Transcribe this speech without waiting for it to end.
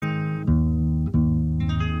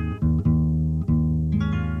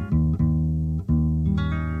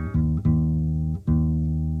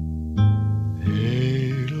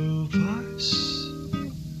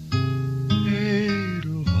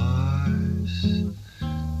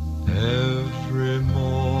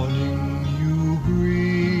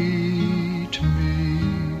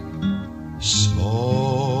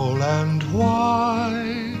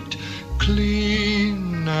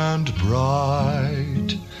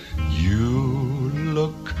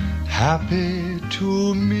happy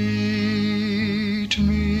to meet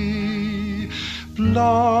me.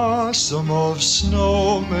 Blossom of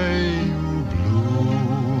snow, may you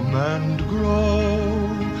bloom and grow,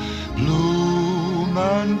 bloom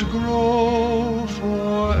and grow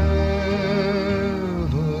forever.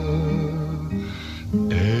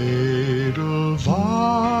 Edelweiss,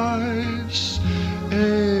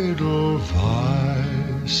 Edelweiss,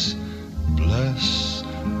 bless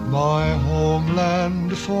my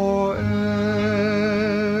homeland forever.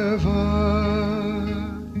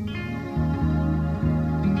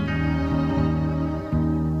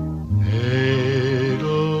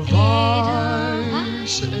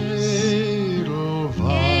 Edelweiss, Edelweiss,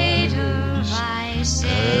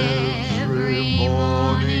 every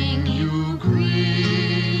morning you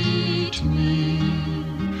greet me,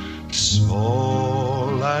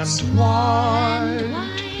 small and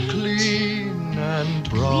white, clean and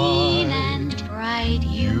bright,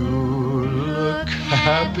 you look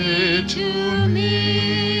happy to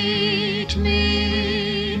meet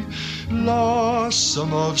me.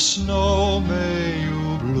 Blossom of snow, may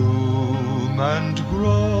you bloom and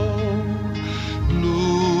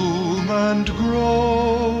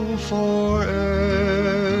grow forever.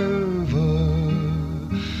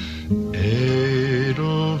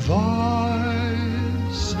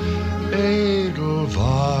 Edelweiss, Edelweiss,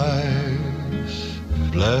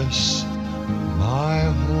 bless my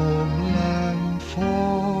homeland forever.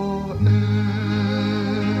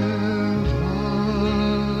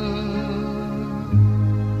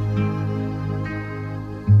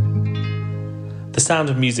 The Sound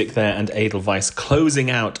of Music there and Edelweiss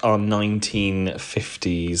closing out our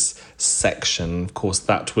 1950s section. Of course,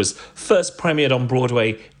 that was first premiered on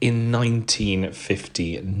Broadway in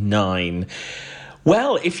 1959.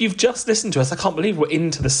 Well, if you've just listened to us, I can't believe we're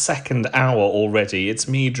into the second hour already. It's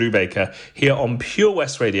me, Drew Baker, here on Pure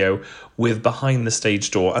West Radio with Behind the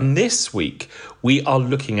Stage Door. And this week, we are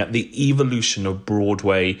looking at the evolution of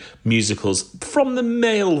Broadway musicals from the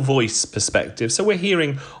male voice perspective. So we're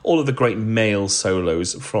hearing all of the great male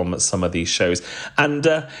solos from some of these shows. And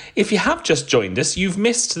if you have just joined us, you've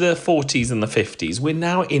missed the 40s and the 50s. We're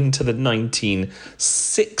now into the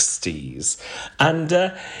 1960s. And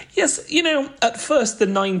yes, you know, at first the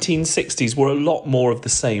 1960s were a lot more of the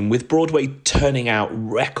same, with Broadway turning out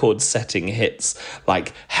record-setting hits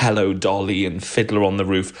like Hello, Dolly and Fiddler on the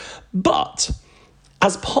Roof. But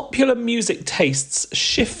as popular music tastes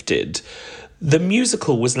shifted, the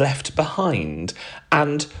musical was left behind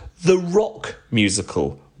and the rock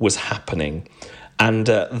musical was happening. And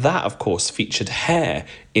that, of course, featured Hair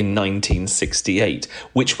in 1968,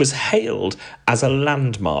 which was hailed as a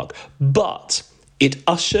landmark. But it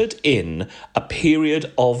ushered in a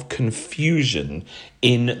period of confusion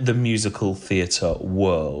in the musical theatre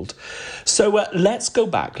world. So let's go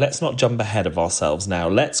back. Let's not jump ahead of ourselves now.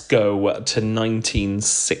 Let's go to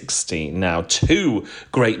 1960. Now, two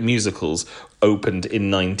great musicals opened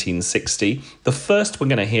in 1960. The first we're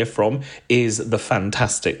going to hear from is The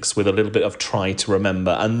Fantastics with a little bit of Try to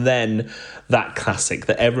Remember, and then that classic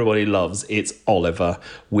that everybody loves, it's Oliver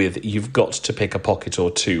with You've Got to Pick a Pocket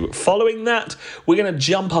or Two. Following that, we're going to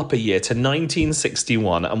jump up a year to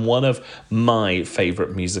 1961 and one of my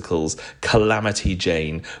favourite musicals, Calamity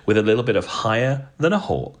Jane, with a little bit of Higher Than a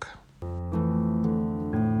Hawk.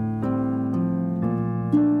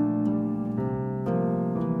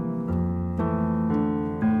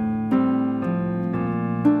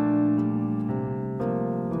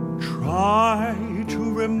 Try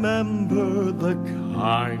to remember the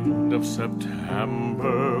kind of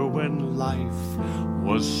September when life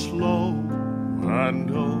was slow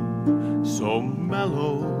and oh, so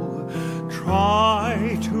mellow.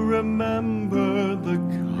 Try to remember the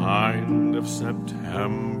kind of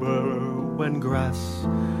September when grass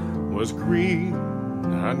was green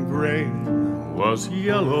and grain was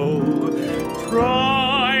yellow.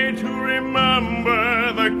 Try to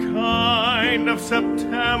remember the kind of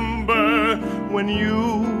September when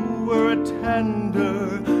you were a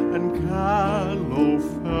tender and callow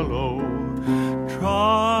fellow.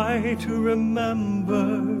 Try to remember,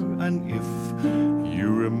 and if you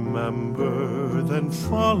remember, then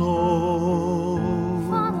follow.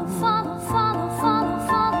 Follow, follow, follow, follow,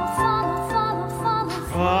 follow, follow, follow, follow.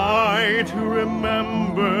 Try to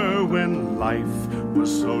remember when life was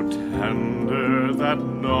so tender that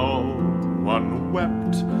no one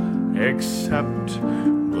wept except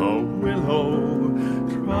the willow.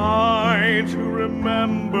 Try to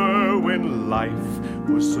remember when life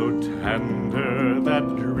was so tender that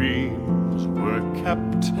dreams were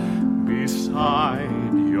kept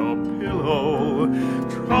beside your pillow.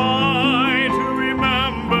 Try to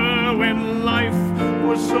remember when life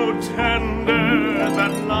was so tender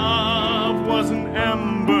that love was an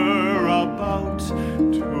ember about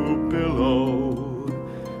to billow.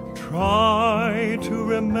 Try to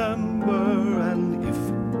remember, and if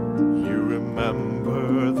you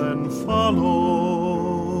remember, then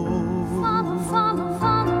follow. Follow, follow,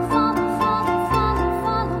 follow, follow, follow, follow,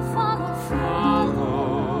 follow, follow.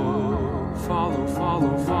 Follow,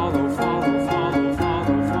 follow, follow, follow, follow,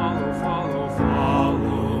 follow, follow,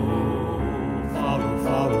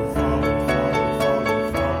 follow,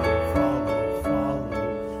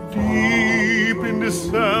 follow. Deep in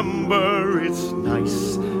December, it's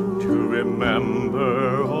nice to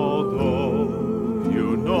remember, although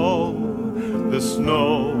you know the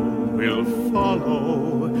snow will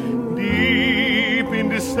follow. Deep in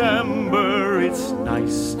December, it's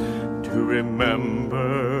nice to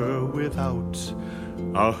remember without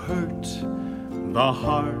a hurt. The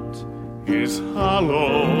heart is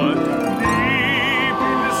hollow. Deep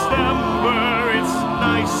in December, it's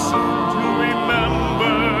nice to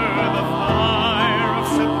remember the fire of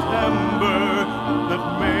September that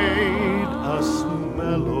made us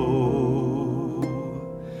mellow.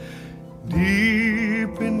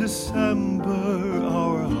 Deep in December,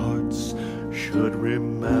 our hearts should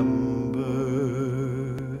remember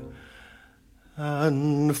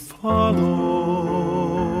and follow.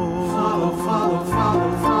 Follow, follow,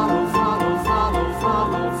 follow, follow, follow, follow,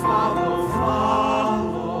 follow, follow, follow.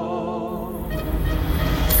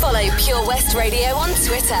 Follow Pure West Radio on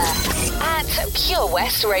Twitter @Pure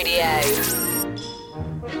West Radio.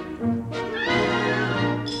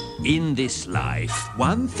 In this life,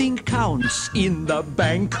 one thing counts. In the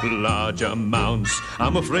bank, large amounts.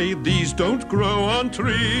 I'm afraid these don't grow on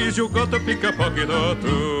trees. You gotta pick a pocket or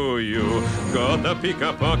two. You gotta pick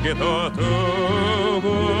a pocket or two,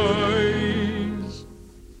 boys.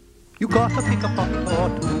 You gotta pick a pocket or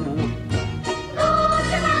two.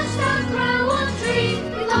 Large amounts don't grow on trees.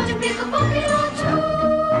 You got to pick a pocket or two.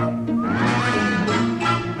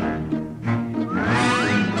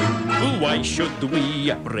 Why should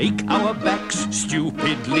we break our backs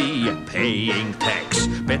stupidly paying tax?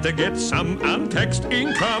 Better get some untaxed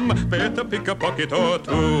income. Better pick a pocket or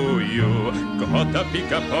two. You gotta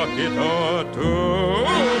pick a pocket or two,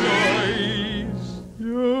 boys.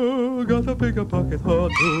 You gotta pick a pocket or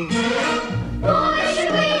two. Why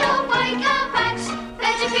should we all break our backs?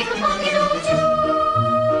 Better pick a pocket or two.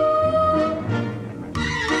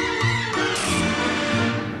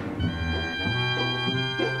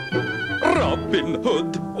 Robin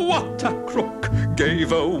Hood, what a crook,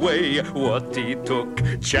 gave away what he took.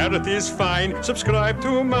 Charity's fine, subscribe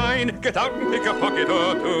to mine. Get out and pick a pocket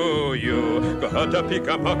or two. You gotta pick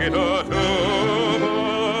a pocket or two,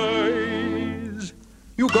 boys.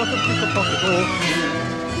 You gotta pick a pocket or two.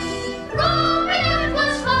 Robin Hood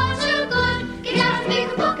was far too good. Get out and pick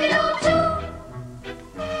a pocket or two.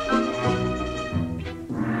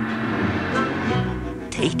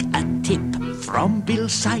 Take a tip from Bill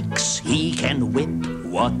Sykes. He can whip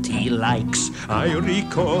what he likes. I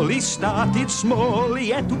recall he started small. He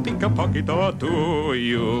had to pick a pocket or two.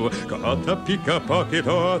 You gotta pick a pocket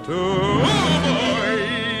or two,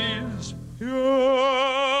 boys. You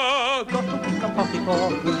gotta pick a pocket or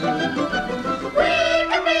two. We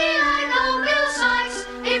can be like old Bill Sykes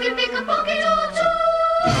if you pick a pocket or two.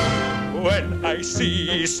 When I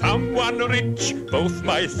see someone rich, both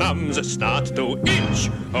my thumbs start to itch.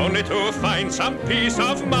 Only to find some peace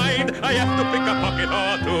of mind, I have to pick a pocket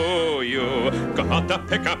or two. You gotta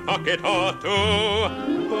pick a pocket or two.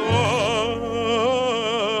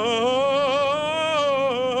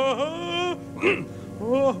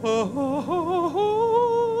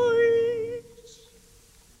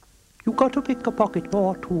 You gotta pick a pocket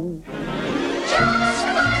or two. Just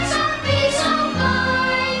to find some peace of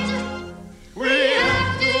mind. We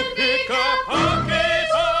have to pick a pocket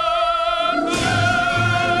or two.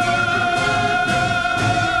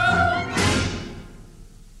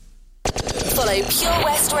 Follow Pure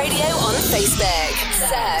West Radio on Facebook.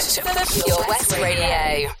 Search for Pure West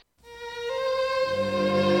Radio.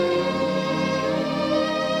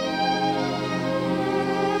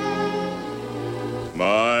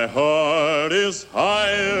 My heart is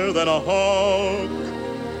higher than a hawk.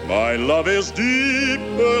 My love is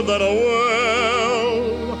deeper than a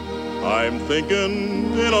well. I'm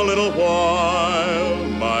thinking in a little while,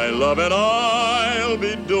 my love and I'll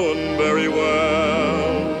be doing very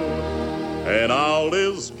well. An owl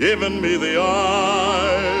is giving me the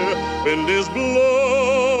eye, wind is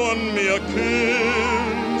blowing me a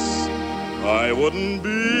kiss. I wouldn't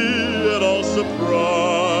be at all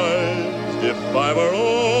surprised if I were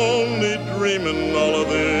only dreaming all of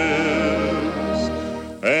this.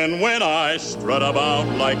 And when I strut about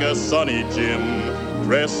like a Sonny Jim,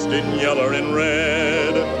 dressed in yellow and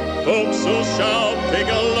red, folks will shout, take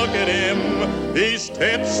a look at him, he's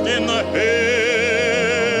tetched in the head.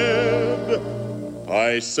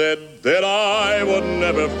 I said that I would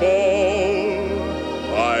never fall.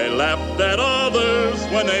 I laughed at others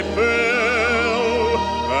when they fell,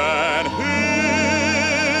 and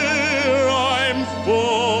here I'm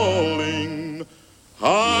falling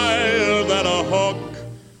higher than a hawk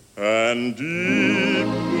and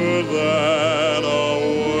deeper than a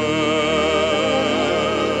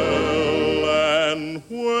well. And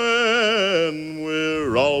when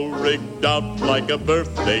we're all rigged out like a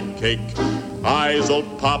birthday cake, eyes will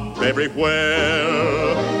pop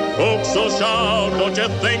everywhere, folks will shout, don't you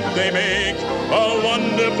think they make a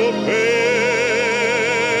wonderful pair?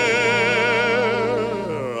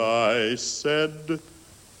 I said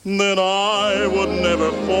that I would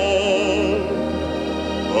never fall,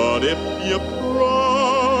 but if you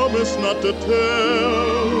promise not to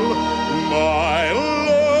tell, my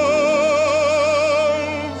love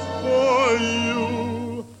for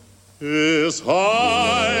you is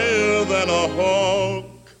higher than a hawk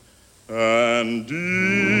and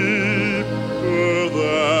deeper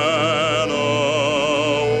than a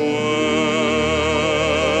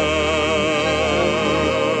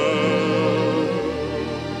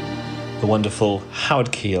well. The wonderful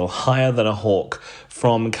Howard Keel, Higher Than a Hawk,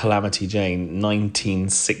 from Calamity Jane,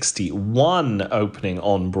 1961, opening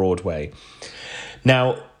on Broadway.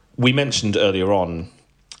 Now, we mentioned earlier on,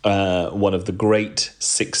 one of the great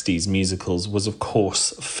 60s musicals was, of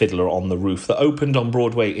course, Fiddler on the Roof, that opened on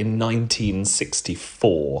Broadway in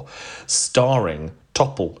 1964, starring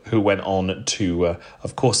Topol, who went on to,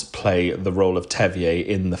 of course, play the role of Tevier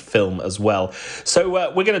in the film as well. So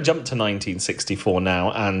we're going to jump to 1964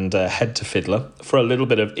 now and head to Fiddler for a little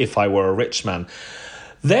bit of If I Were a Rich Man.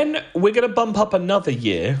 Then we're going to bump up another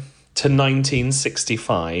year to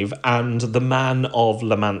 1965 and The Man of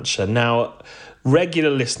La Mancha. Now,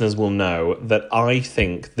 regular listeners will know that I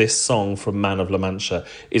think this song from Man of La Mancha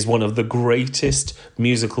is one of the greatest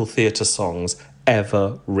musical theatre songs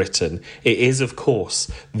ever written. It is, of course,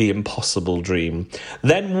 The Impossible Dream.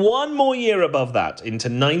 Then one more year above that, into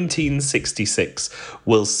 1966,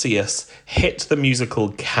 will see us hit the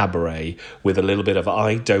musical Cabaret with a little bit of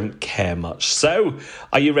I Don't Care Much. So,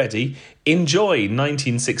 are you ready? Enjoy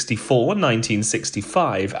 1964,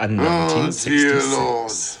 1965 and 1966. Oh, dear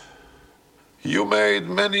Lord. You made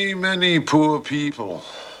many, many poor people.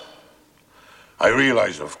 I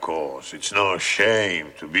realize, of course, it's no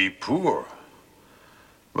shame to be poor.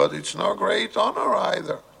 But it's no great honor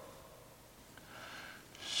either.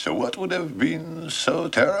 So what would have been so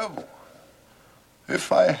terrible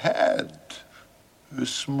if I had a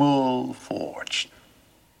small fortune?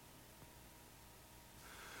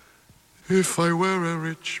 If I were a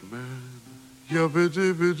rich man,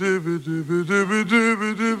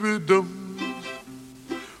 yabba-dibba-dibba-dibba-dibba-dibba-dibba-dum,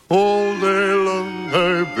 all day long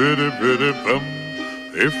I biddy-biddy-bum.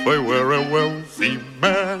 If I were a wealthy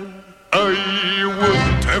man, I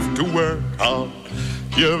wouldn't have to work hard.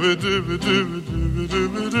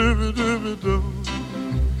 Yabba-dibba-dibba-dibba-dibba-dibba-dibba-dum.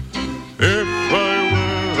 If I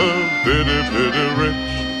were a bitty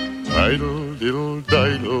rich,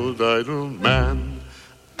 idle man,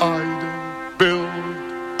 I'd build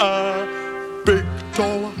a big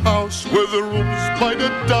tall house with rooms by the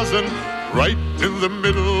dozen, right in the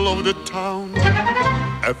middle of the town.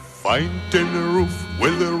 A fine tin roof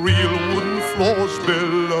with the real wooden floors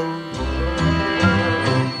below.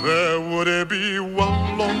 There would be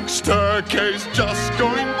one long staircase just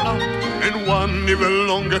going up, and one even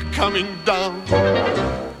longer coming down,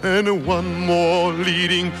 and one more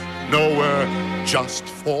leading nowhere just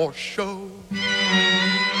for show.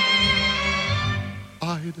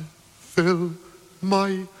 I'd fill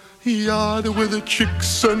my yard with the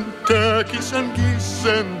chicks and turkeys and geese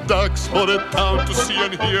and ducks for the town to see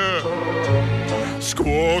and hear,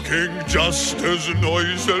 squawking just as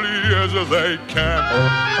noisily as they can.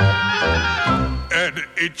 And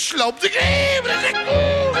each lob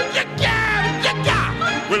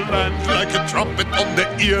will land like a trumpet on the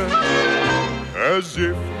ear, as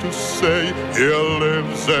if to say, here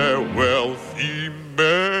lives a wealthy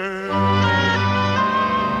man.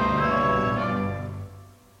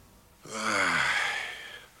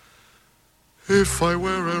 If I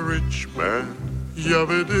were a rich man,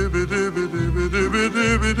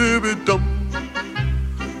 yabba-dibba-dibba-dibba-dibba-dibba-dibba-dum,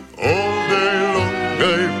 all day long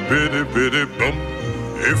I-biddy-biddy-bum.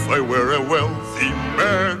 If I were a wealthy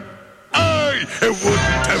man, I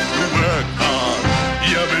wouldn't have to work hard.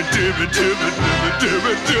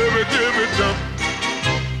 Yabba-dibba-dibba-dibba-dibba-dibba-dibba-dum.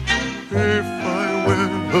 If I were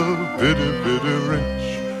a bitty rich,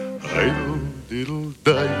 idle, diddle,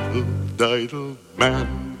 diddle, diddle man,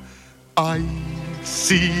 I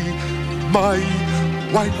see my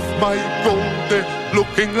wife, my Goldie,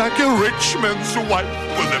 looking like a rich man's wife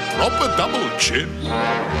with a proper double chin,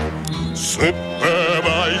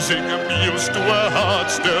 supervising meals to her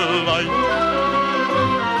heart's delight.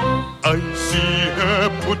 I see her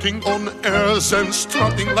putting on airs and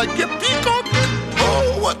strutting like a peacock.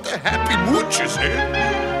 Oh, what a happy mood she's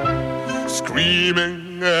in.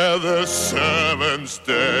 Screaming at the servants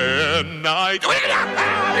day and night.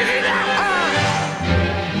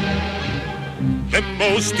 The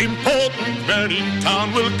most important man in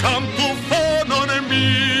town will come to fawn on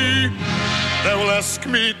me. They will ask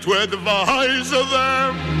me to advise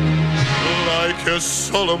them like a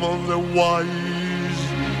Solomon the wise.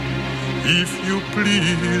 If you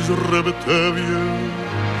please, Rebetavia,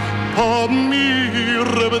 pardon me,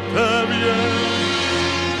 Rebetavia,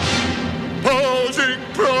 posing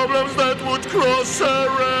problems that would cross a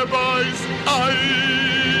rabbi's eyes.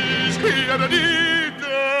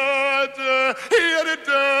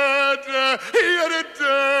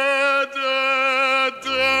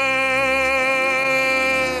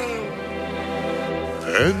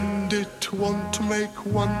 And it won't make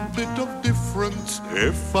one bit of difference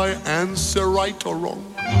if I answer right or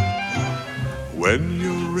wrong. When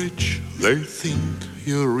you're rich, they think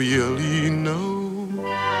you really know.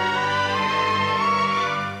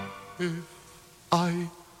 If I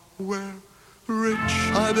were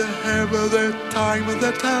rich, I'd have the time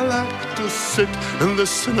that I like to sit in the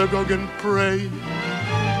synagogue and pray,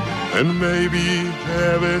 and maybe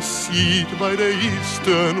have a seat by the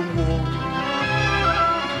Eastern Wall.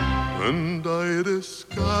 And I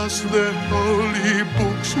discuss the holy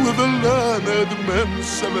books with the learned men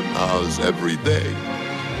 7 hours every day.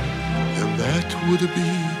 And that would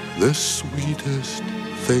be the sweetest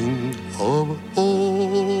thing of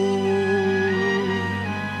all.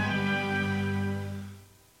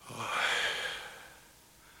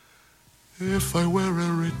 If I were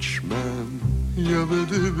a rich man,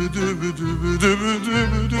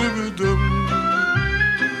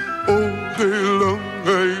 all day long,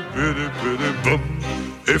 hey, bitty, bitty, bum.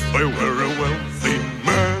 If I were a wealthy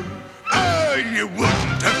man, you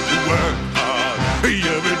wouldn't have to work hard.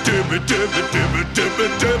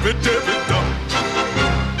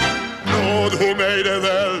 Lord, who made the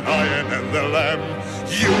lion and the lamb,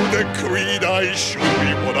 you decreed I should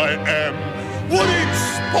be what I am. Would it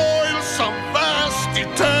spoil some vast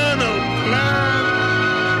eternal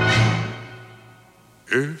plan?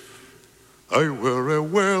 If I were a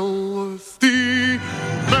wealthy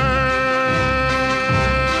man.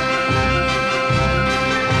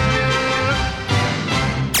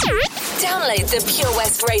 Download the Pure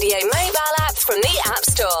West Radio mobile app from the App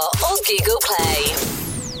Store or Google Play.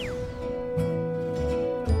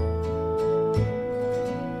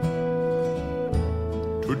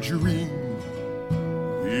 To dream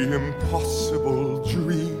the impossible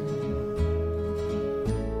dream,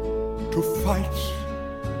 to fight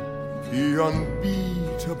the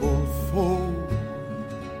unbeatable foe,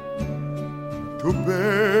 to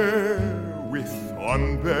bear with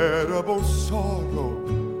unbearable sorrow,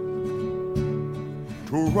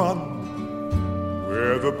 to run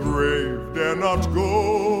where the brave dare not go,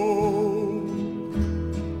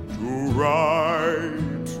 to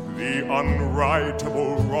right the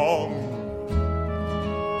unrightable wrong,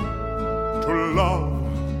 to love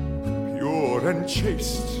pure and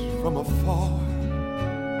chaste from afar,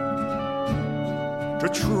 to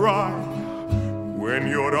try when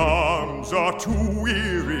your arms are too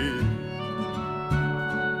weary,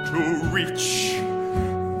 to reach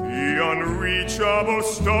the unreachable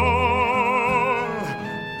star.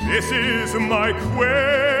 This is my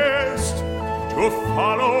quest, to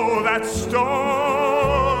follow that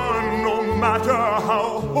star, no matter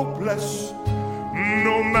how hopeless,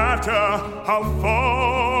 no matter how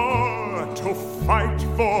far, to fight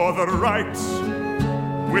for the right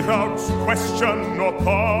without question or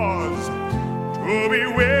pause, to be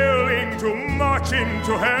willing to march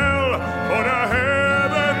into hell for a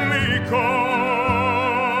heavenly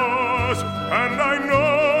cause. And I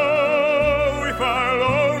know if I'll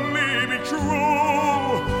only be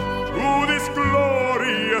true to this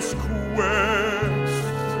glorious quest,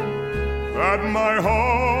 that my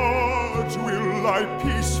heart will lie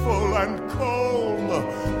peaceful and calm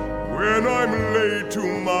when I'm laid to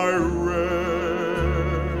my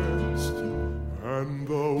rest, and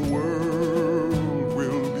the world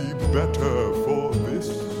will be better for this,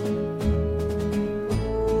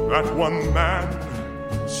 that one man,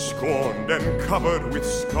 scorned and covered with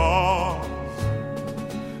scars,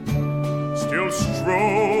 still still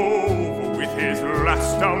strove with his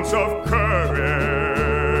last ounce of courage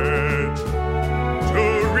to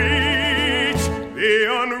reach the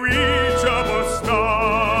unreachable stars.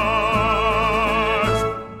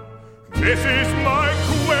 This is my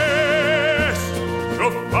quest to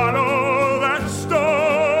follow that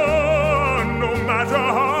star, no matter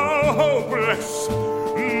how hopeless,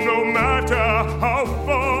 no matter how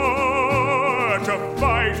far, to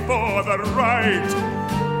fight for the right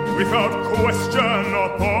without question or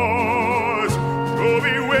pause, to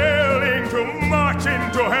be willing to march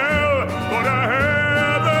into hell for the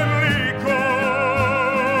heavenly cause.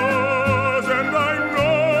 And I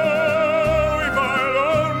know if I'll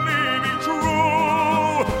only be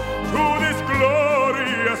true to this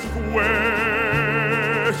glorious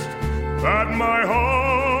quest, that my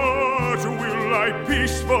heart will lie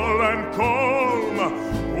peaceful and calm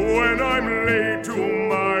when I'm laid to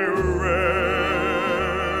my rest.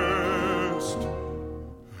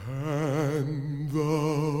 And the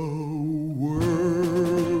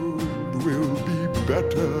world will be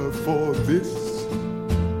better for this,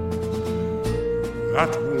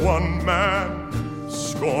 that one man,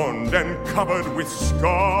 scorned and covered with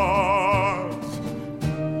scars,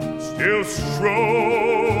 still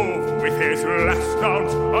strove with his last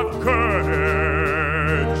ounce of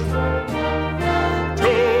courage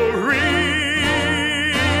to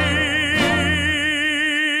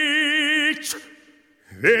reach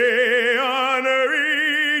the unreachable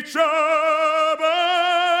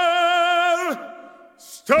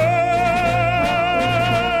star.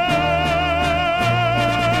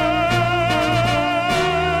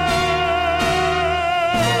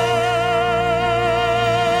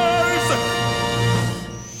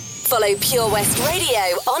 Follow Pure West Radio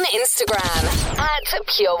on Instagram at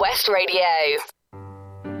Pure West Radio.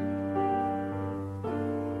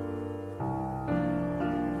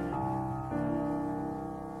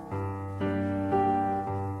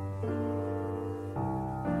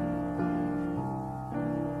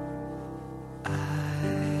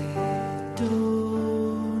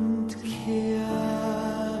 Don't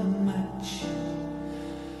care much.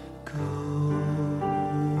 Go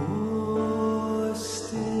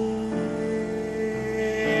stay.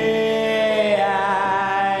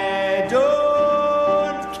 I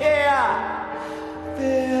don't care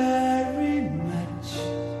very much.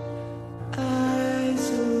 Eyes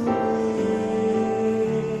away.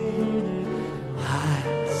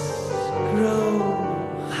 Hearts grow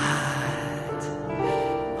hot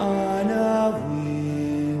on a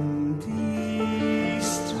windy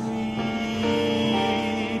street.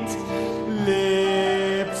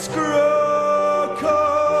 Lips grow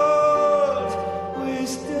cold,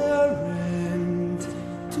 whisperant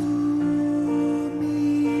to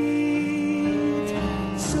meet.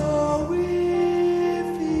 So if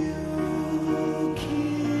you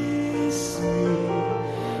kiss me,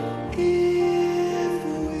 if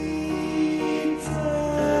we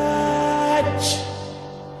touch,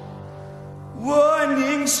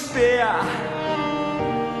 warning spare,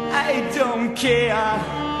 I don't care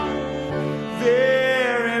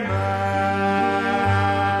very much.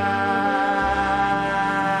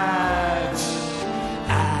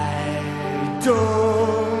 I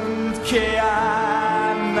don't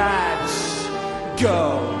care much. Go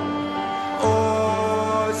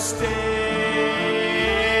or stay.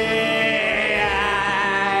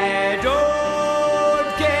 I don't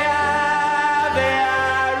care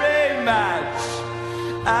very much.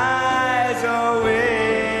 Eyes away.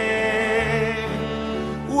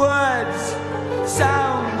 Words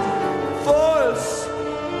sound false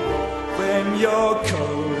when you're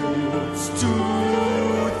cold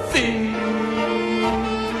too thin.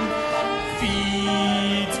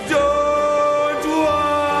 Feet don't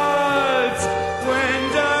waltz when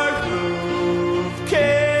the roof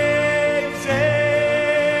caves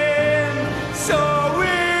in. So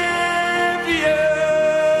if you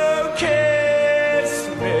kiss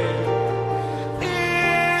me,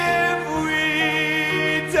 if we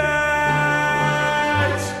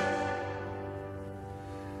touch,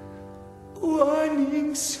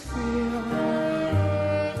 warning sphere,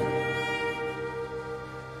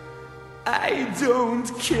 I don't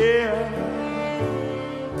care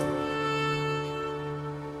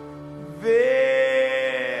very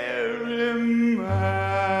much.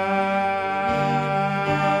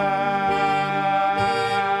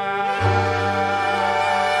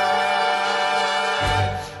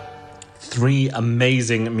 Three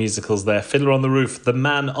amazing musicals there. Fiddler on the Roof, The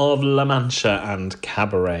Man of La Mancha, and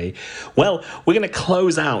Cabaret. Well, we're going to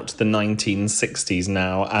close out the 1960s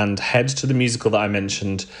now and head to the musical that I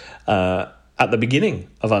mentioned at the beginning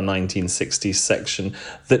of our 1960s section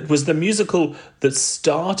that was the musical that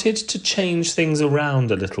started to change things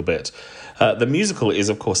around a little bit. The musical is,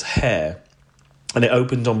 of course, Hair, and it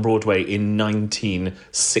opened on Broadway in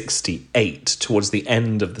 1968, towards the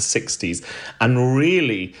end of the 60s, and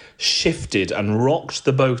really shifted and rocked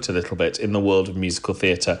the boat a little bit in the world of musical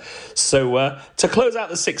theatre. So to close out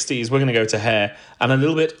the 60s, we're going to go to Hair and a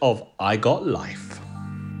little bit of I Got Life.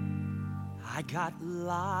 I got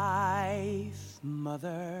life,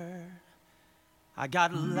 mother. I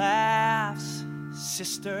got laughs,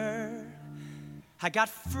 sister. I got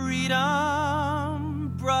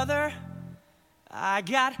freedom, brother. I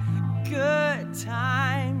got good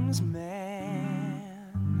times, man.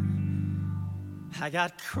 I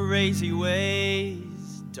got crazy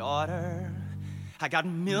ways, daughter. I got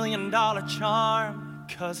 $1 million charm,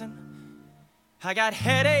 cousin. I got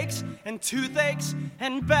headaches and toothaches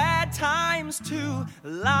and bad times too,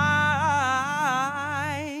 like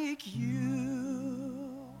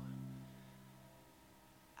you.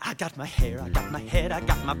 I got my hair, I got my head, I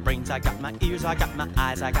got my brains, I got my ears, I got my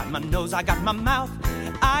eyes, I got my nose, I got my mouth,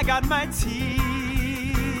 I got my teeth.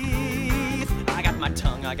 I got my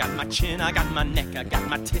tongue, I got my chin, I got my neck, I got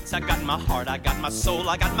my tits, I got my heart, I got my soul,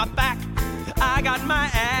 I got my back, I got my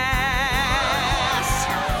ass.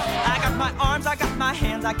 I got my arms, I got my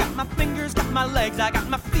hands, I got my fingers, got my legs, I got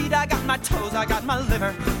my feet, I got my toes, I got my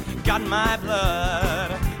liver, got my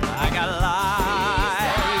blood, I got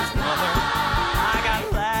life, mother, I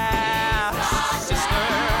got laughs, sister,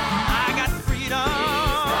 I got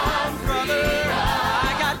freedom, brother,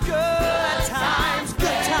 I got good times,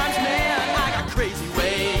 man, I got crazy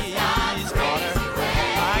ways, daughter,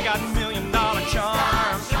 I got $1 million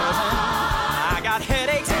charms, cousin, I got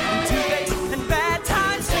headaches and toothaches and bad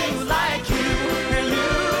times too, like you, and you,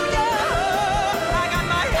 yeah. I got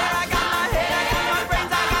my head, I got my head, I got my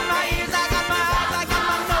brains, I got my ears, I got my eyes, I got my nose,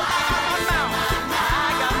 I got my mouth, I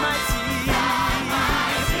got my teeth, I got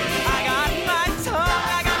my tongue, I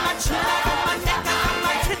got my chin, I got my neck, I got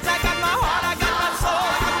my tits, I got my heart, I got my soul, I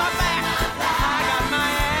got my back, I got my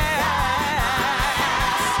ass,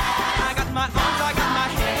 I got my arms, I got my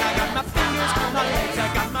hands, I got my fingers, got my legs, I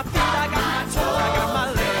got my feet, I got my toes, I got my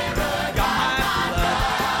liver, got my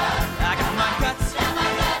blood, I got my guts,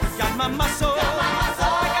 got my muscle, I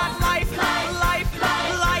got life, life,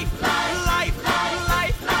 life,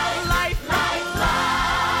 life, life, life, life.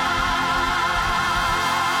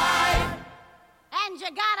 And you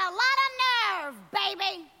got a lot of nerve,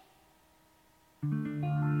 baby.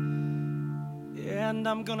 And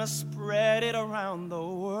I'm gonna spread it around the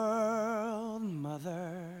world,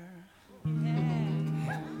 mother.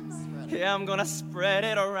 Yeah, I'm gonna spread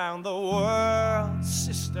it around the world,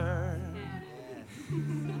 sister.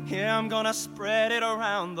 Yeah, I'm gonna spread it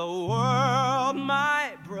around the world,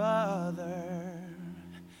 my brother.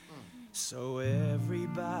 So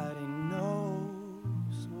everybody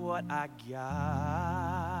knows what I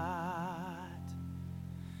got.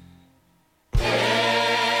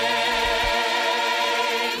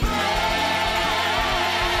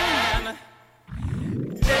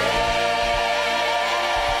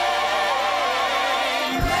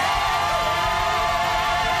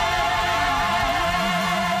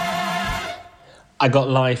 I Got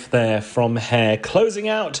Life there from Hair, closing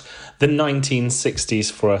out the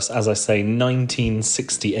 1960s for us. As I say,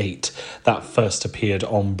 1968, that first appeared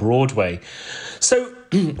on Broadway. So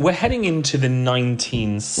we're heading into the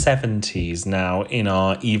 1970s now in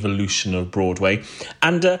our evolution of Broadway.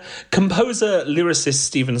 And composer, lyricist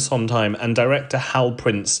Stephen Sondheim and director Hal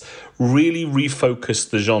Prince really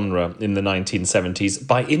refocused the genre in the 1970s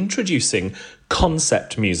by introducing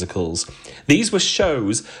concept musicals. These were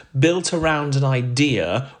shows built around an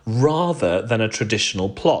idea rather than a traditional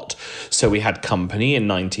plot. So we had Company in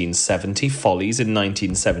 1970, Follies in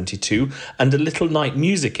 1972, and A Little Night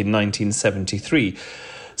Music in 1973.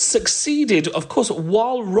 Succeeded, of course,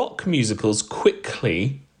 while rock musicals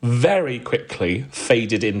very quickly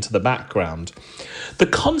faded into the background. The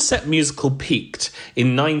concept musical peaked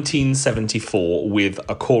in 1974 with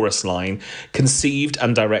A Chorus Line, conceived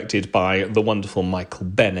and directed by the wonderful Michael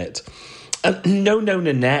Bennett. No No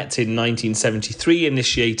Nanette in 1973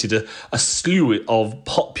 initiated a slew of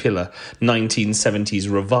popular 1970s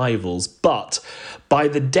revivals, but by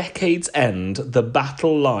the decade's end, the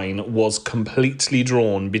battle line was completely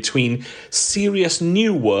drawn between serious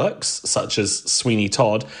new works, such as Sweeney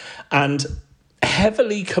Todd, and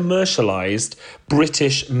heavily commercialised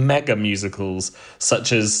British mega musicals,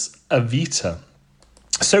 such as Evita.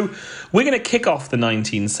 So we're going to kick off the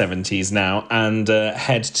 1970s now and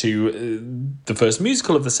head to the first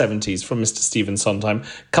musical of the 70s from Mr. Stephen Sondheim,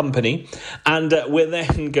 Company. And we're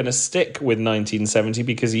then going to stick with 1970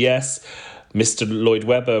 because, yes, Mr. Lloyd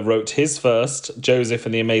Webber wrote his first, Joseph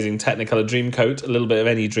and the Amazing Technicolor Dreamcoat. A little bit of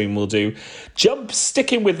Any Dream will do.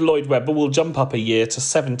 Sticking with Lloyd Webber, we'll jump up a year to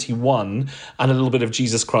 71 and a little bit of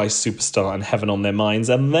Jesus Christ Superstar and Heaven on Their Minds.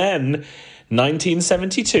 And then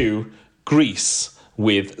 1972, Grease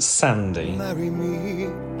with Sandy. Marry me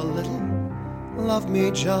a little, love me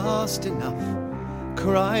just enough,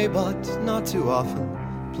 cry but not too often,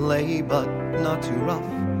 play but not too rough,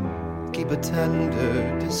 keep a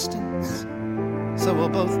tender distance, so we'll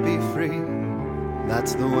both be free,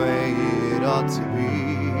 that's the way it ought to be.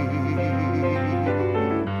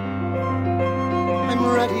 I'm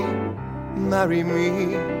ready, marry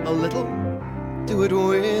me a little, do it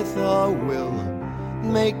with a will,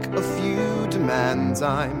 make a few demands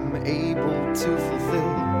I'm able to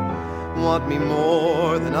fulfill. Want me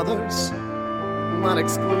more than others? Not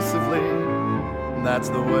exclusively. That's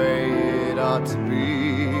the way it ought to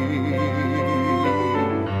be.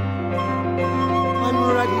 I'm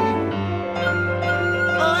ready.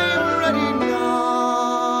 I'm ready now.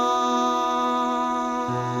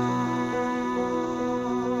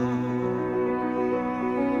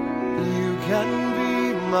 You can be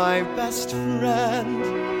my best friend,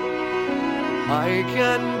 I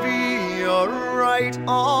can be your right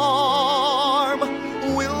arm,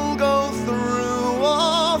 we'll go through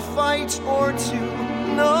a fight or two,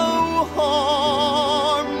 no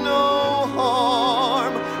harm, no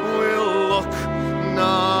harm, we'll look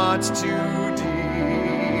not too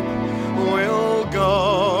deep, we'll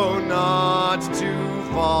go not too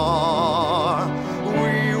far,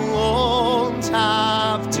 we won't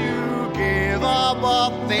have to give up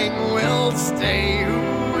a thing, we'll stay who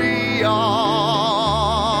we are.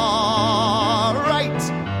 Right.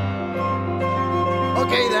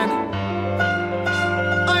 Okay then.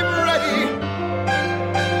 I'm ready.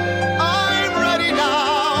 I'm ready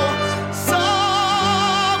now.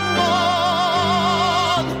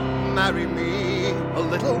 Someone marry me a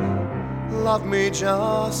little, love me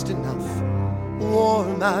just enough,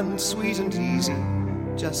 warm and sweet and easy,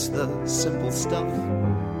 just the simple stuff.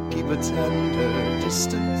 Keep a tender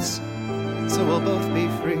distance, so we'll both be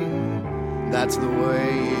free. That's the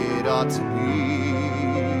way it ought to be.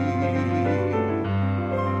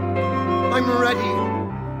 I'm ready,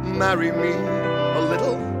 marry me a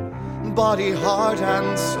little, body, heart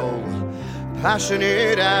and soul,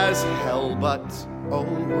 passionate as hell, but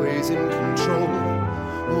always in control.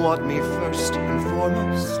 Want me first and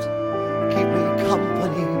foremost, keep me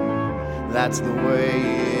company. That's the way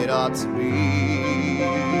it ought to be.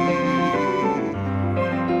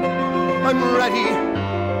 I'm ready.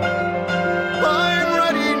 I'm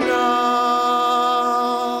ready now.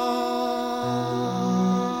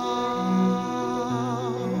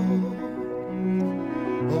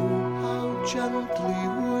 Oh, how gently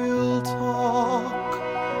we'll talk.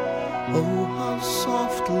 Oh, how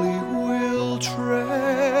softly we'll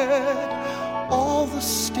tread. All the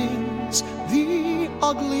stings, the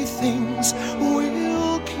ugly things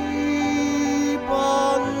we'll keep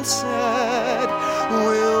unsaid.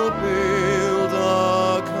 We'll build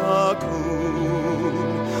a cocoon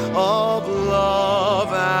of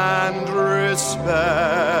love and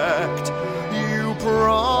respect. You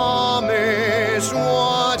promise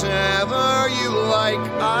whatever you like,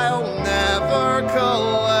 I'll never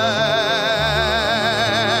collect.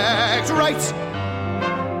 Right.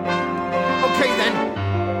 Okay then.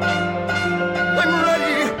 I'm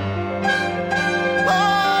ready.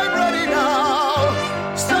 I'm ready now.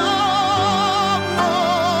 Someone.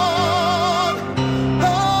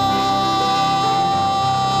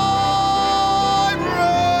 I'm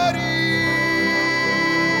ready.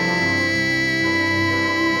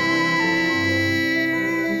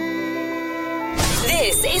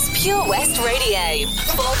 This is Pure West Radio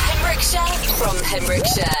for Pembrokeshire from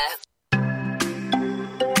Pembrokeshire.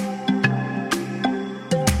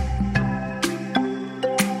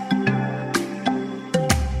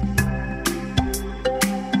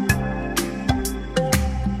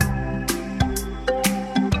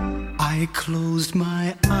 I closed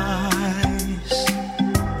my eyes,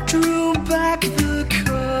 drew back the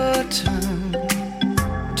curtain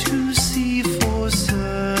to see for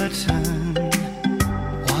certain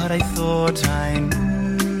what I thought I knew.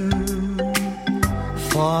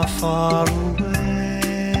 For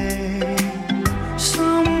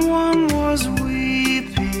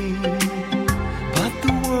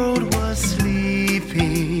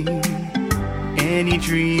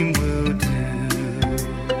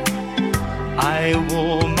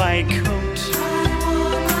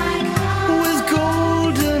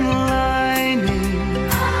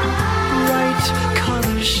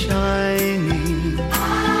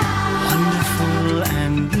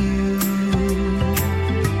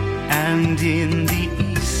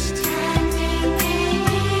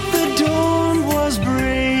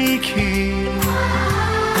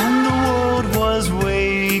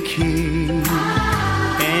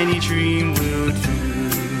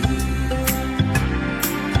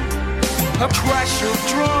A crash of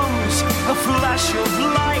drums, a flash of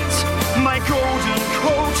light. My golden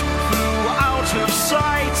coat flew out of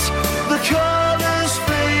sight. The colors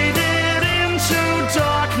faded into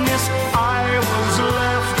darkness. I was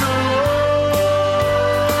left alone.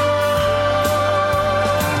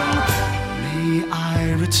 May I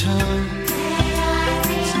return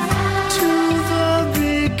to the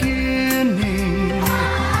beginning.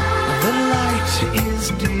 The light is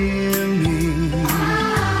dimming,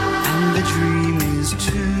 and the dream is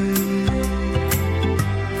too.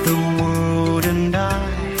 The world and I,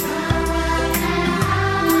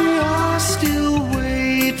 we are still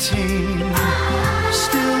waiting,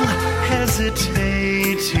 still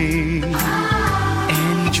hesitating.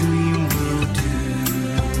 Any dream will do.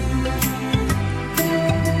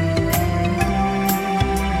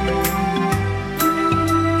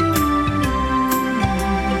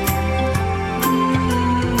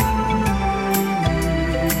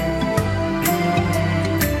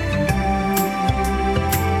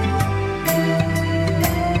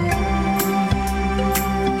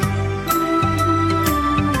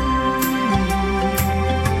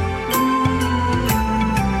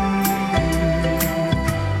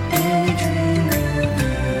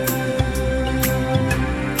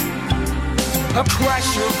 A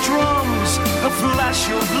crash of drums, a flash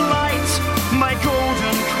of light. My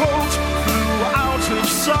golden coat flew out of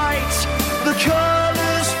sight. The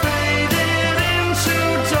colors faded into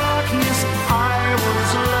darkness. I was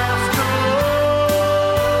left alone.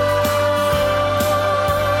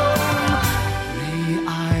 May I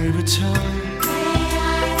return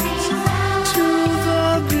to the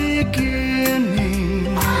beginning.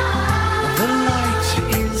 The light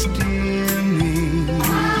is dimming,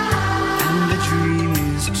 and the dream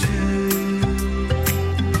is too.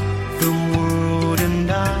 The world and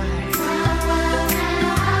I,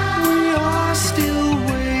 we are still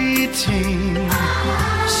waiting,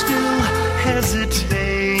 still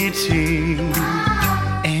hesitating.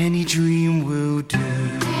 Any dream will do.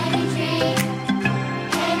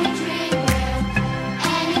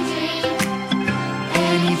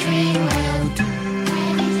 Any dream will do.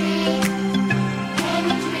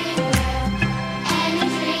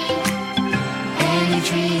 Any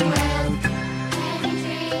dream will do.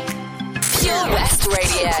 Pure West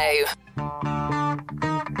Radio.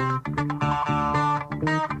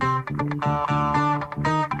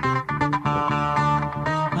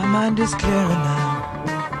 My mind is clearer now.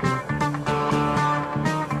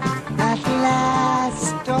 At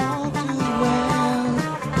last, all too well,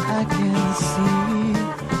 I can see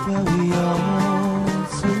where we all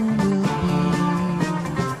soon will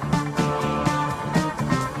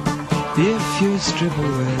be. If you strip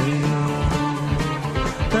away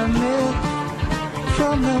the myth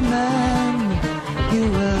from the man, you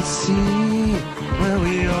will see where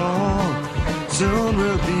we all soon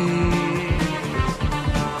will be.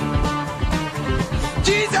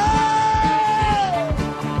 Jesus!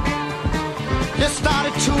 You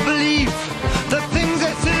started to believe the things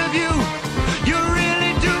that say of you. You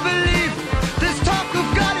really do believe this talk of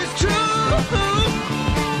God is true.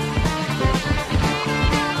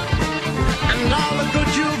 And all the good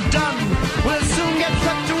you've done will soon get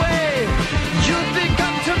swept away. You've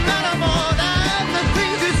become to matter more than the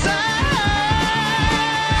things you say.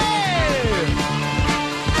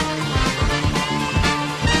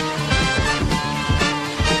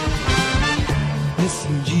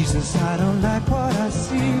 Listen, Jesus, I don't like what I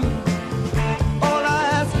see. All I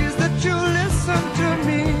ask is that you listen to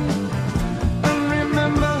me. And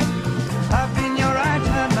remember, I've been your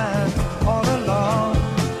right-hand man all along.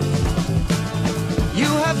 You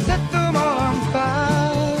have set them all on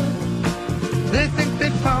fire. They think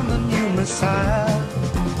they found the new Messiah.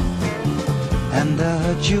 And they'll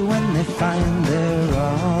hurt you when they find they're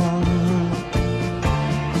wrong.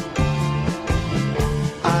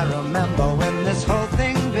 I remember when this whole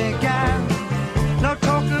thing began. No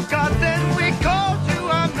talk of God, then we called you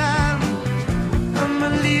a man. And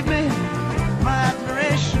believe me, my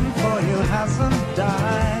admiration for you hasn't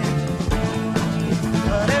died.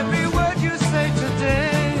 But every word you say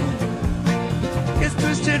today is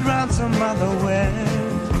twisted round some other way.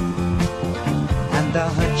 And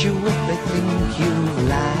they'll hurt you if they think you've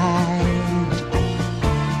lied.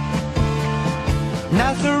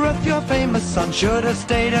 Nazareth, your famous son, should have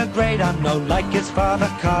stayed a great unknown. Like his father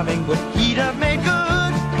carving wood, he'd have made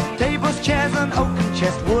good. Tables, chairs, and oaken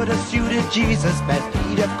chest would have suited Jesus best.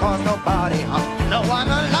 He'd have caused nobody harm, no one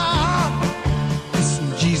alarm. Listen,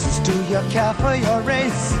 Jesus, do you care for your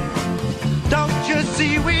race? Don't you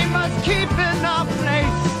see we must keep in our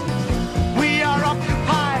place? We are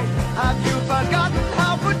occupied. Have you forgotten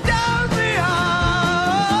how put down we are?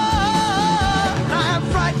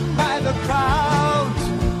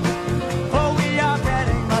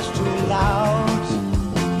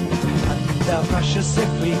 us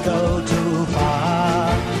if we go too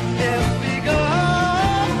far. If we go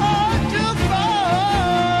too far.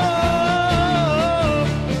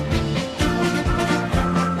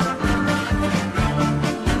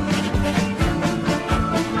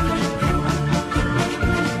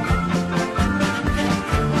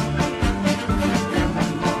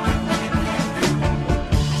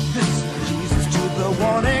 Listen, Jesus, to the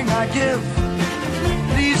warning I give.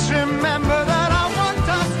 Please remember that I want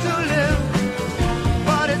us to live.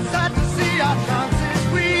 But it's sad to see our chances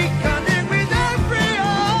weakening with every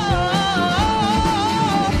hour.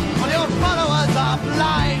 All your followers are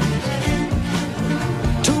blind.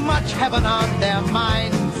 Too much heaven on their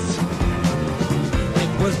minds.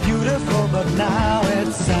 It was beautiful, but now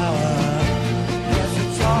it's sour. Yes,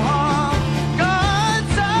 it's all gone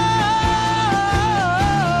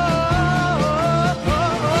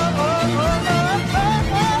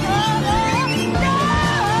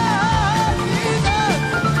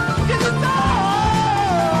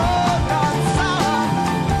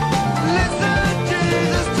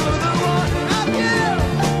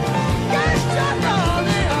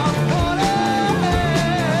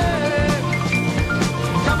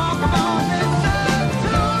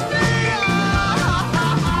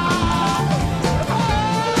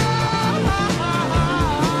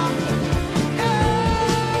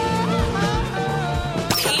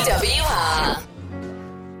PWR.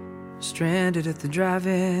 Stranded at the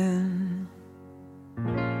drive-in,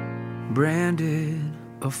 branded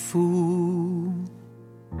a fool.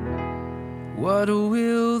 What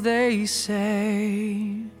will they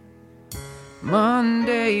say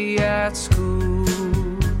Monday at school?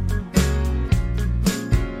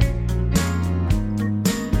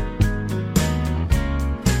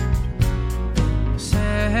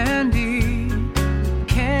 Sandy,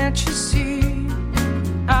 can't you see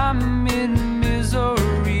I'm in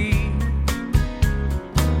misery?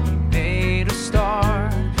 We made a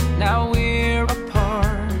start, now we're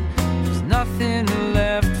apart. There's nothing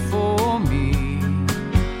left for me.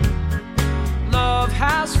 Love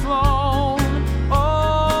has flown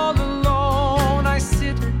all alone. I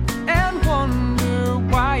sit and wonder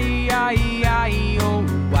why, oh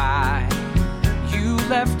why you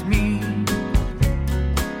left me,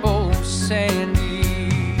 oh Sandy.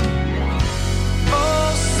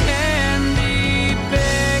 Oh, Sandy,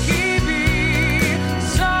 baby,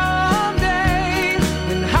 someday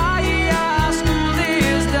when high school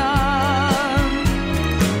is done,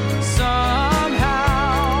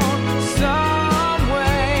 somehow, some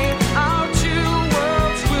way, our two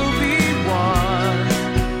worlds will be one.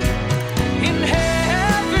 In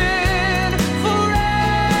heaven,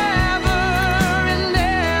 forever and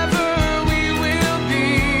ever we will be.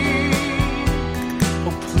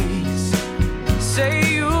 Oh, please, say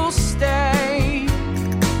you'll stay,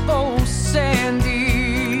 oh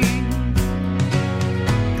Sandy.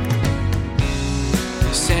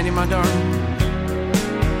 Sandy, my darling,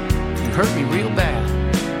 you hurt me real bad.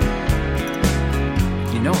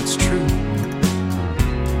 You know it's true.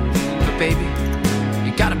 But baby,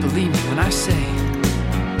 you gotta believe me when I say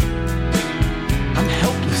I'm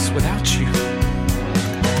helpless without you.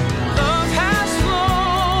 Love has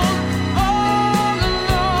flown all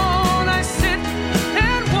alone. I sit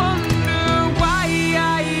and wonder why,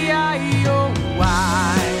 oh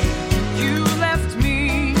why you left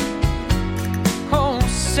me, oh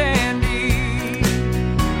Sandy.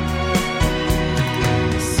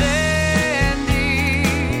 Sandy,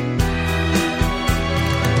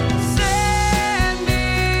 Sandy.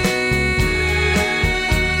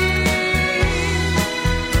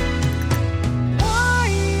 Why,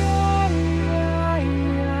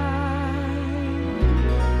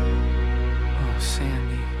 oh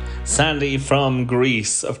Sandy. Sandy from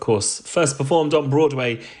Greece, of course, first performed on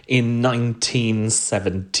Broadway in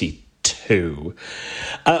 1972.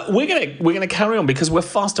 We're gonna carry on because we're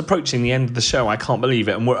fast approaching the end of the show. I can't believe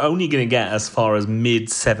it, and we're only going to get as far as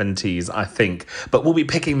mid-70s, I think. But we'll be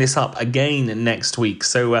picking this up again next week,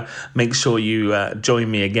 so make sure you join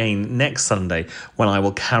me again next Sunday when I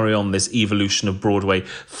will carry on this evolution of Broadway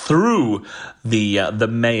through the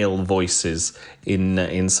male voices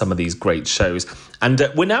in some of these great shows. And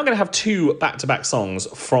we're now going to have two back-to-back songs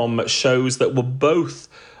from shows that were both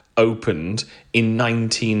opened in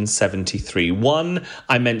 1973. One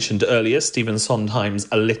I mentioned earlier, Stephen Sondheim's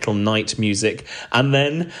A Little Night Music, and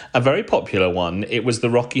then a very popular one, it was the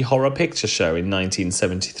Rocky Horror Picture Show in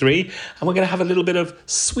 1973, and we're going to have a little bit of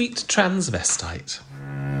Sweet Transvestite.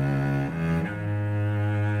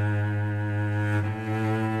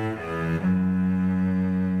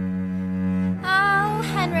 Oh,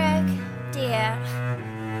 Henrik, dear,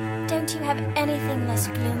 don't you have anything less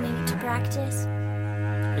gloomy to practice?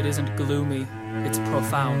 It isn't gloomy, it's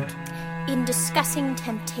profound. In discussing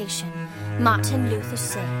temptation, Martin Luther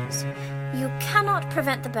says, "You cannot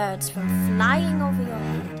prevent the birds from flying over your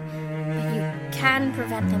head, but you can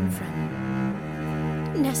prevent them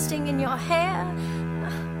from nesting in your hair."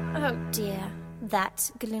 Oh dear,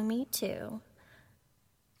 that's gloomy too.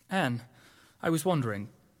 Anne, I was wondering,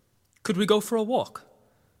 could we go for a walk?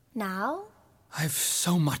 Now? I've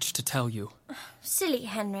so much to tell you. Silly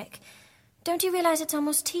Henrik. Don't you realize it's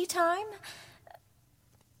almost tea time?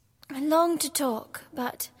 I long to talk,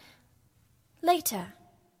 but later.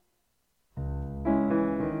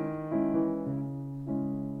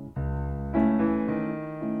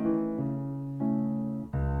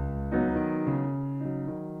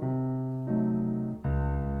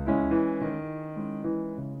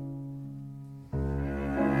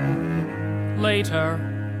 Later.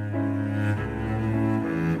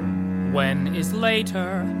 When is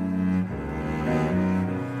later?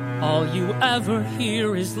 All you ever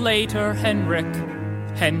hear is later, Henrik.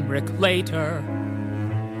 Henrik, later.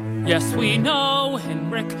 Yes, we know,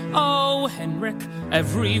 Henrik. Oh, Henrik.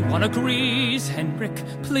 Everyone agrees, Henrik.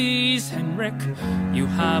 Please, Henrik. You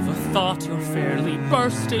have a thought you're fairly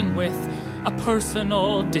bursting with, a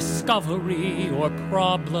personal discovery or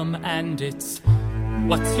problem, and it's...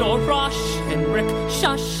 What's your rush, Henrik?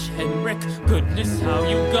 Shush, Henrik. Goodness, how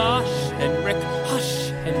you gush, Henrik.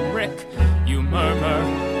 Hush, Henrik. You murmur,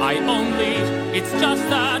 I only, it's just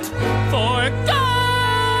that, for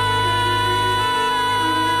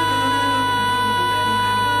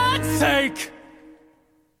God's sake!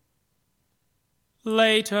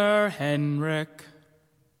 Later, Henrik.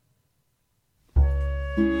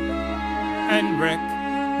 Henrik.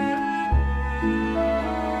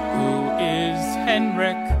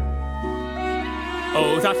 Henrik.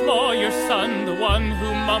 Oh, that lawyer's son, the one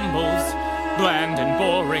who mumbles, bland and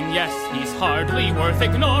boring, yes, he's hardly worth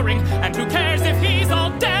ignoring, and who cares if he's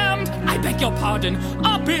all damned, I beg your pardon,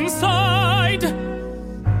 up inside.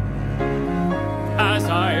 As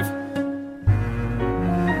I've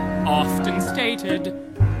often stated,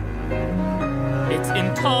 it's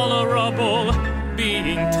intolerable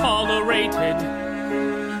being tolerated.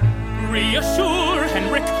 Reassure,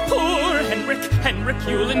 Henrik, poor Henrik, Henrik,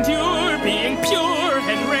 you'll endure being pure,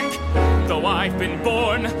 Henrik. Though I've been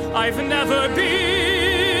born, I've never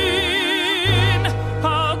been.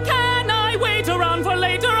 How can I wait around for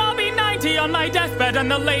later? I'll be 90 on my deathbed,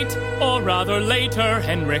 and the late, or rather later,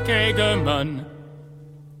 Henrik Egerman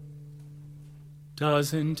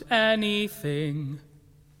doesn't anything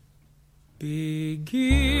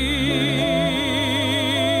begin.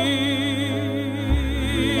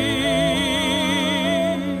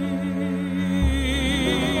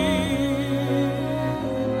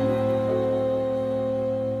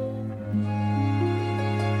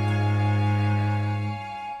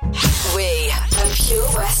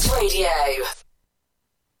 Pure West Radio.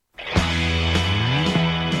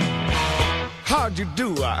 How'd you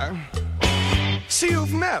do? I see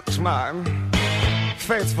you've met my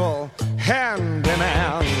faithful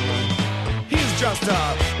handyman. He's just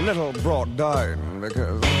a little brought down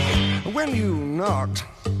because when you knocked,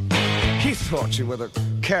 he thought you were the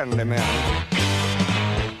candy man.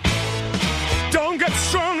 Don't get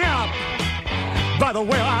strung up by the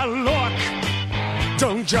way I look.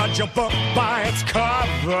 Don't judge a book by its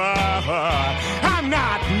cover. I'm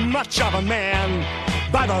not much of a man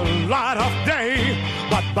by the light of day,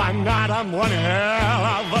 but by night I'm one hell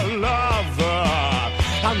of a lover.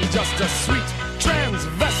 I'm just a sweet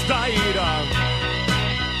transvestite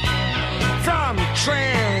from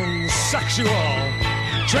transsexual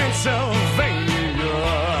Transylvania.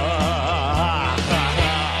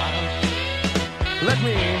 Let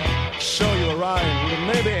me show you a rhyme,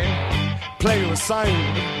 maybe play you a sign.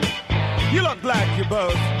 You look like you're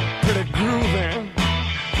both pretty groovy.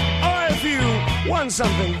 Or if you want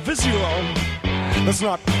something visual that's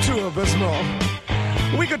not too abysmal,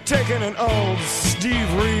 we could take in an old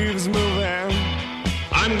Steve Reeves movie.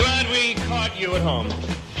 I'm glad we caught you at home.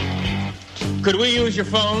 Could we use your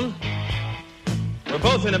phone? We're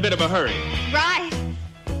both in a bit of a hurry. Right.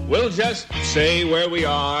 We'll just say where we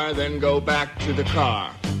are, then go back to the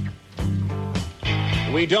car.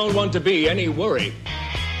 We don't want to be any worry.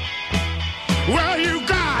 Well, you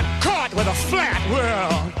got caught with a flat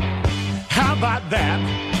world. How about that?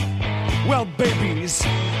 Well, babies,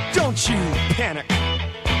 don't you panic.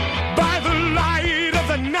 By the light of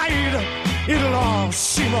the night, it'll all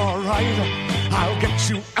seem alright. I'll get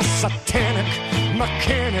you a satanic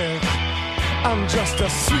mechanic. I'm just a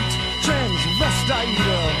sweet transvestite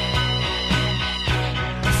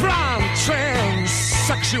from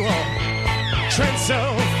transsexual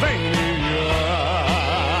Transylvania.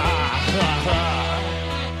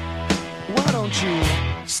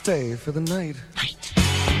 stay for the night.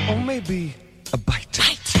 Or maybe a bite.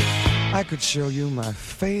 I could show you my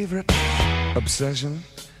favorite obsession.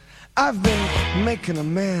 I've been making a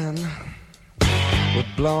man with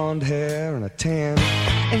blonde hair and a tan,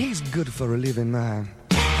 and he's good for relieving my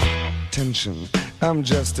tension. I'm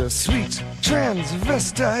just a sweet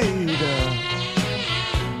transvestite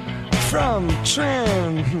from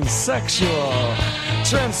transsexual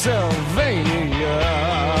Transylvania.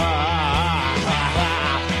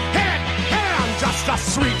 Hey, I'm just a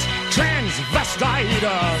sweet transvestite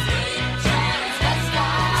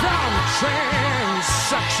from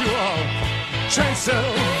transsexual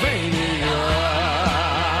Transylvania.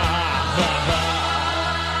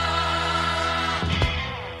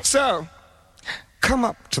 So, come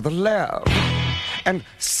up to the lab and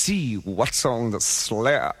see what's on the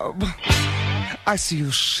slab. I see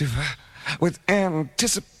you shiver with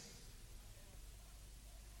anticipation.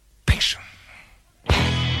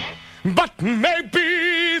 But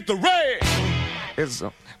maybe the rain is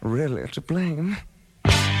really to blame.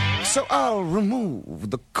 So I'll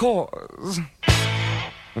remove the cause.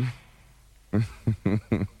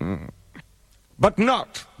 But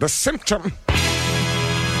not the symptom.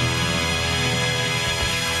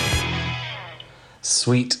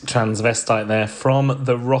 Sweet transvestite there from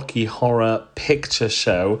the Rocky Horror Picture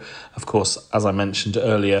Show. Of course, as I mentioned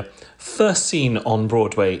earlier, first seen on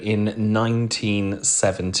Broadway in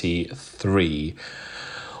 1973.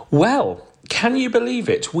 Well, can you believe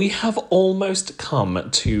it? We have almost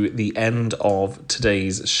come to the end of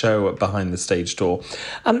today's show Behind the Stage Door.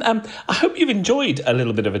 I hope you've enjoyed a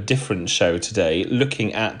little bit of a different show today,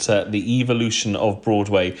 looking at the evolution of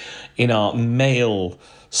Broadway in our male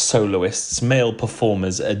soloists, male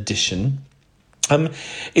performers edition.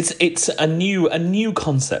 It's a new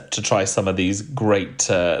concept to try some of these great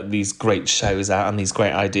shows out and these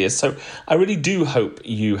great ideas. So I really do hope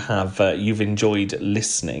you've enjoyed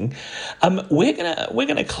listening. We're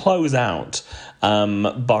gonna close out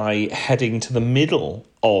by heading to the middle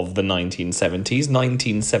of the 1970s,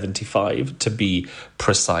 1975 to be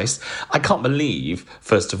precise. I can't believe,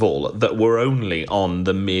 first of all, that we're only on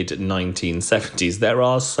the mid-1970s. There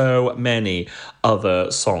are so many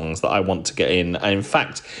other songs that I want to get in. And in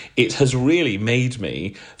fact, it has really made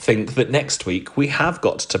me think that next week we have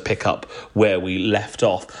got to pick up where we left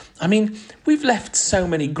off. I mean, we've left so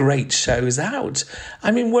many great shows out.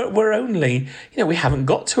 I mean, we're only, we haven't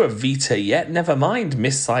got to Evita yet. Never mind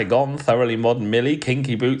Miss Saigon, Thoroughly Modern Millie,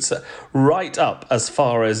 Kinky Boots, right up as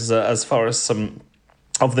far as some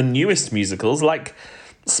of the newest musicals like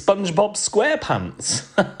SpongeBob SquarePants.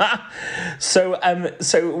 So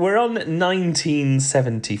we're on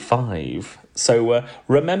 1975. So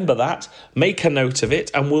remember that, make a note of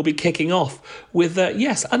it, and we'll be kicking off with,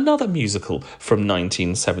 another musical from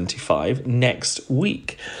 1975 next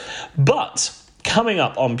week. But coming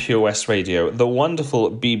up on Pure West Radio, the wonderful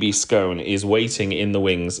BB Scone is waiting in the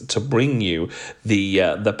wings to bring you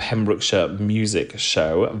the Pembrokeshire Music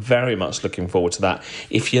Show. Very much looking forward to that.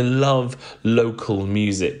 If you love local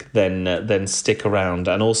music, then stick around,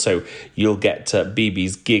 and also you'll get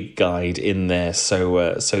BB's gig guide in there.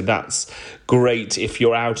 So that's great if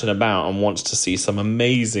you're out and about and want to see some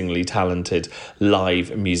amazingly talented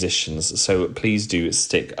live musicians. So please do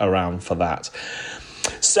stick around for that.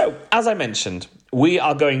 So, as I mentioned, we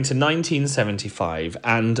are going to 1975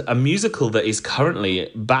 and a musical that is currently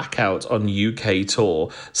back out on UK tour,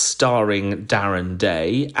 starring Darren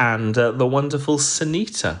Day and the wonderful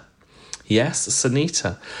Sunita. Yes,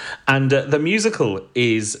 Sunita. And the musical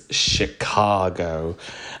is Chicago.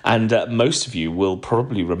 And most of you will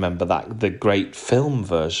probably remember the great film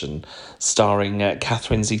version starring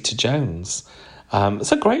Catherine Zeta-Jones.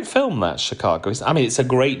 It's a great film, that Chicago. It's a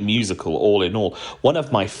great musical, all in all. One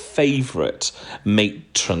of my favourite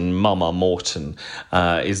matron, Mama Morton,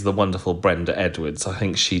 is the wonderful Brenda Edwards. I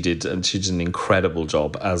think she did an incredible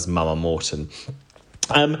job as Mama Morton.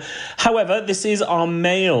 However, this is our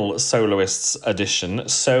male soloists edition,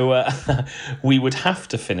 so we would have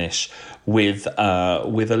to finish with a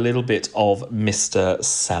little bit of Mr.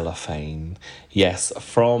 Cellophane. Yes,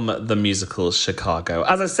 from the musical Chicago.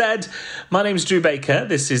 As I said, my name's Drew Baker.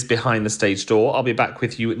 This is Behind the Stage Door. I'll be back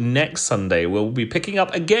with you next Sunday. We'll be picking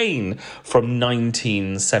up again from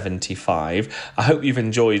 1975. I hope you've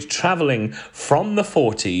enjoyed travelling from the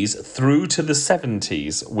 40s through to the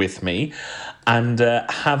 70s with me. And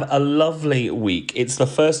have a lovely week. It's the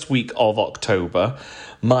first week of October.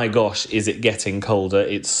 My gosh, is it getting colder?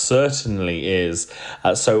 It certainly is.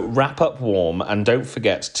 So wrap up warm and don't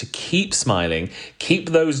forget to keep smiling. Keep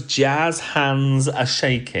those jazz hands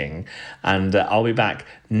a-shaking. And I'll be back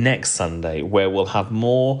next Sunday where we'll have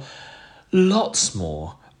lots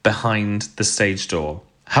more behind the stage door.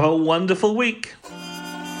 Have a wonderful week.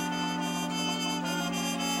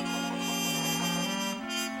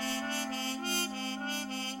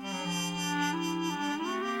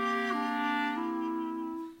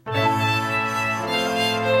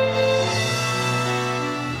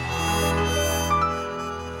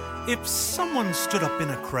 If someone stood up in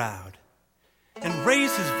a crowd and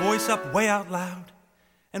raised his voice up way out loud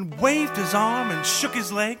and waved his arm and shook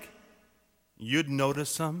his leg, you'd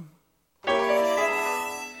notice him.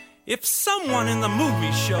 If someone in the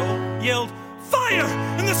movie show yelled, "Fire!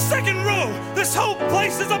 In the second row! This whole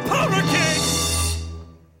place is a powder keg!"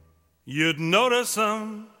 you'd notice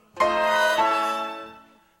him.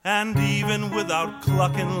 And even without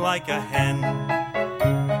clucking like a hen,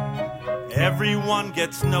 everyone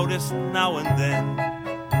gets noticed now and then.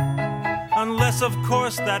 Unless, of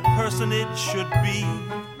course, that personage should be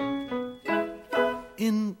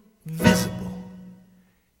invisible,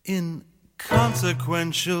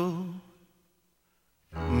 inconsequential.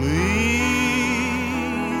 Me.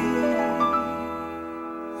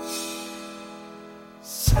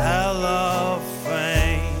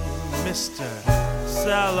 Cellophane, Mr.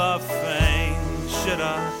 Cellophane, should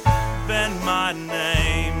have been my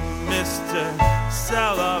name, Mr.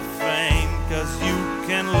 Cellophane, 'cause you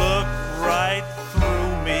can look right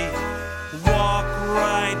through me, walk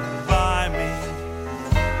right by me,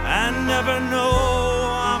 and never know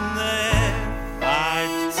I'm there.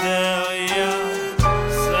 I tell you,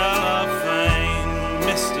 Cellophane,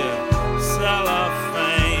 Mr.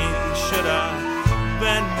 Cellophane, should have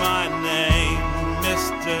been my name,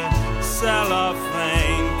 Mr.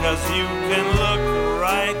 Cellophane, 'cause you can look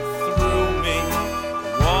right through me,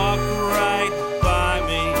 walk right by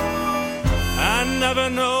me, and never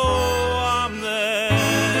know I'm there.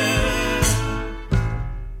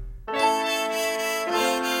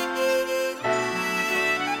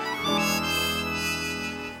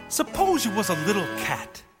 Suppose you was a little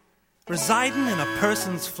cat residing in a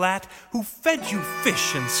person's flat who fed you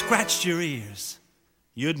fish and scratched your ears.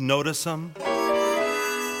 You'd notice him.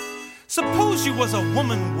 Suppose you was a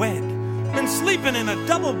woman wed and sleeping in a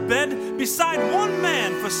double bed beside one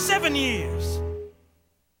man for 7 years.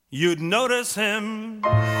 You'd notice him.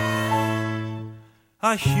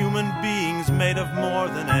 A human being's made of more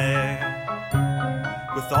than air.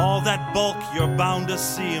 With all that bulk, you're bound to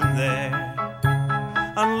see him there.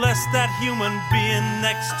 Unless that human being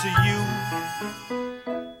next to you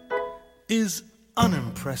is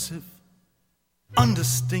unimpressive,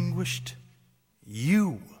 undistinguished,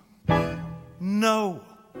 you know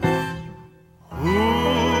who.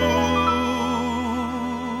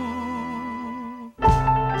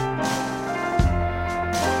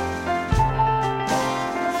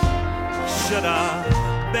 Should have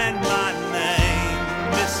been my name,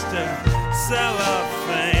 Mr.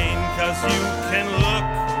 Cellophane, 'cause you can look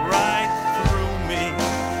right through me,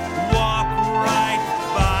 walk right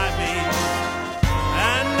by me,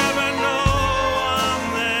 and never know I'm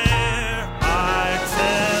there. I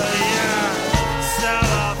tell you,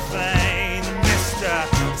 Cellophane, Mr.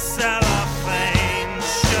 Cellophane,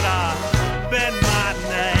 should have been my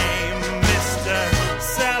name, Mr.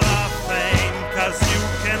 Cellophane, 'cause you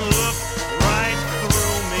can look right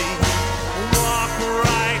through me, walk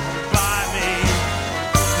right by me,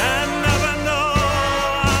 and never know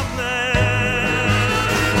I'm there.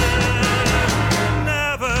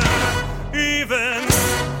 Never even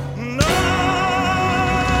know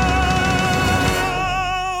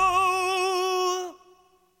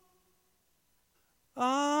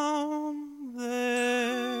I'm there.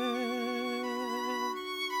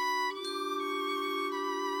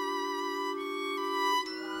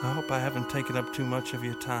 I hope I haven't taken up too much of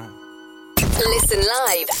your time. Listen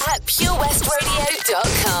live at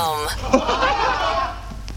purewestradio.com.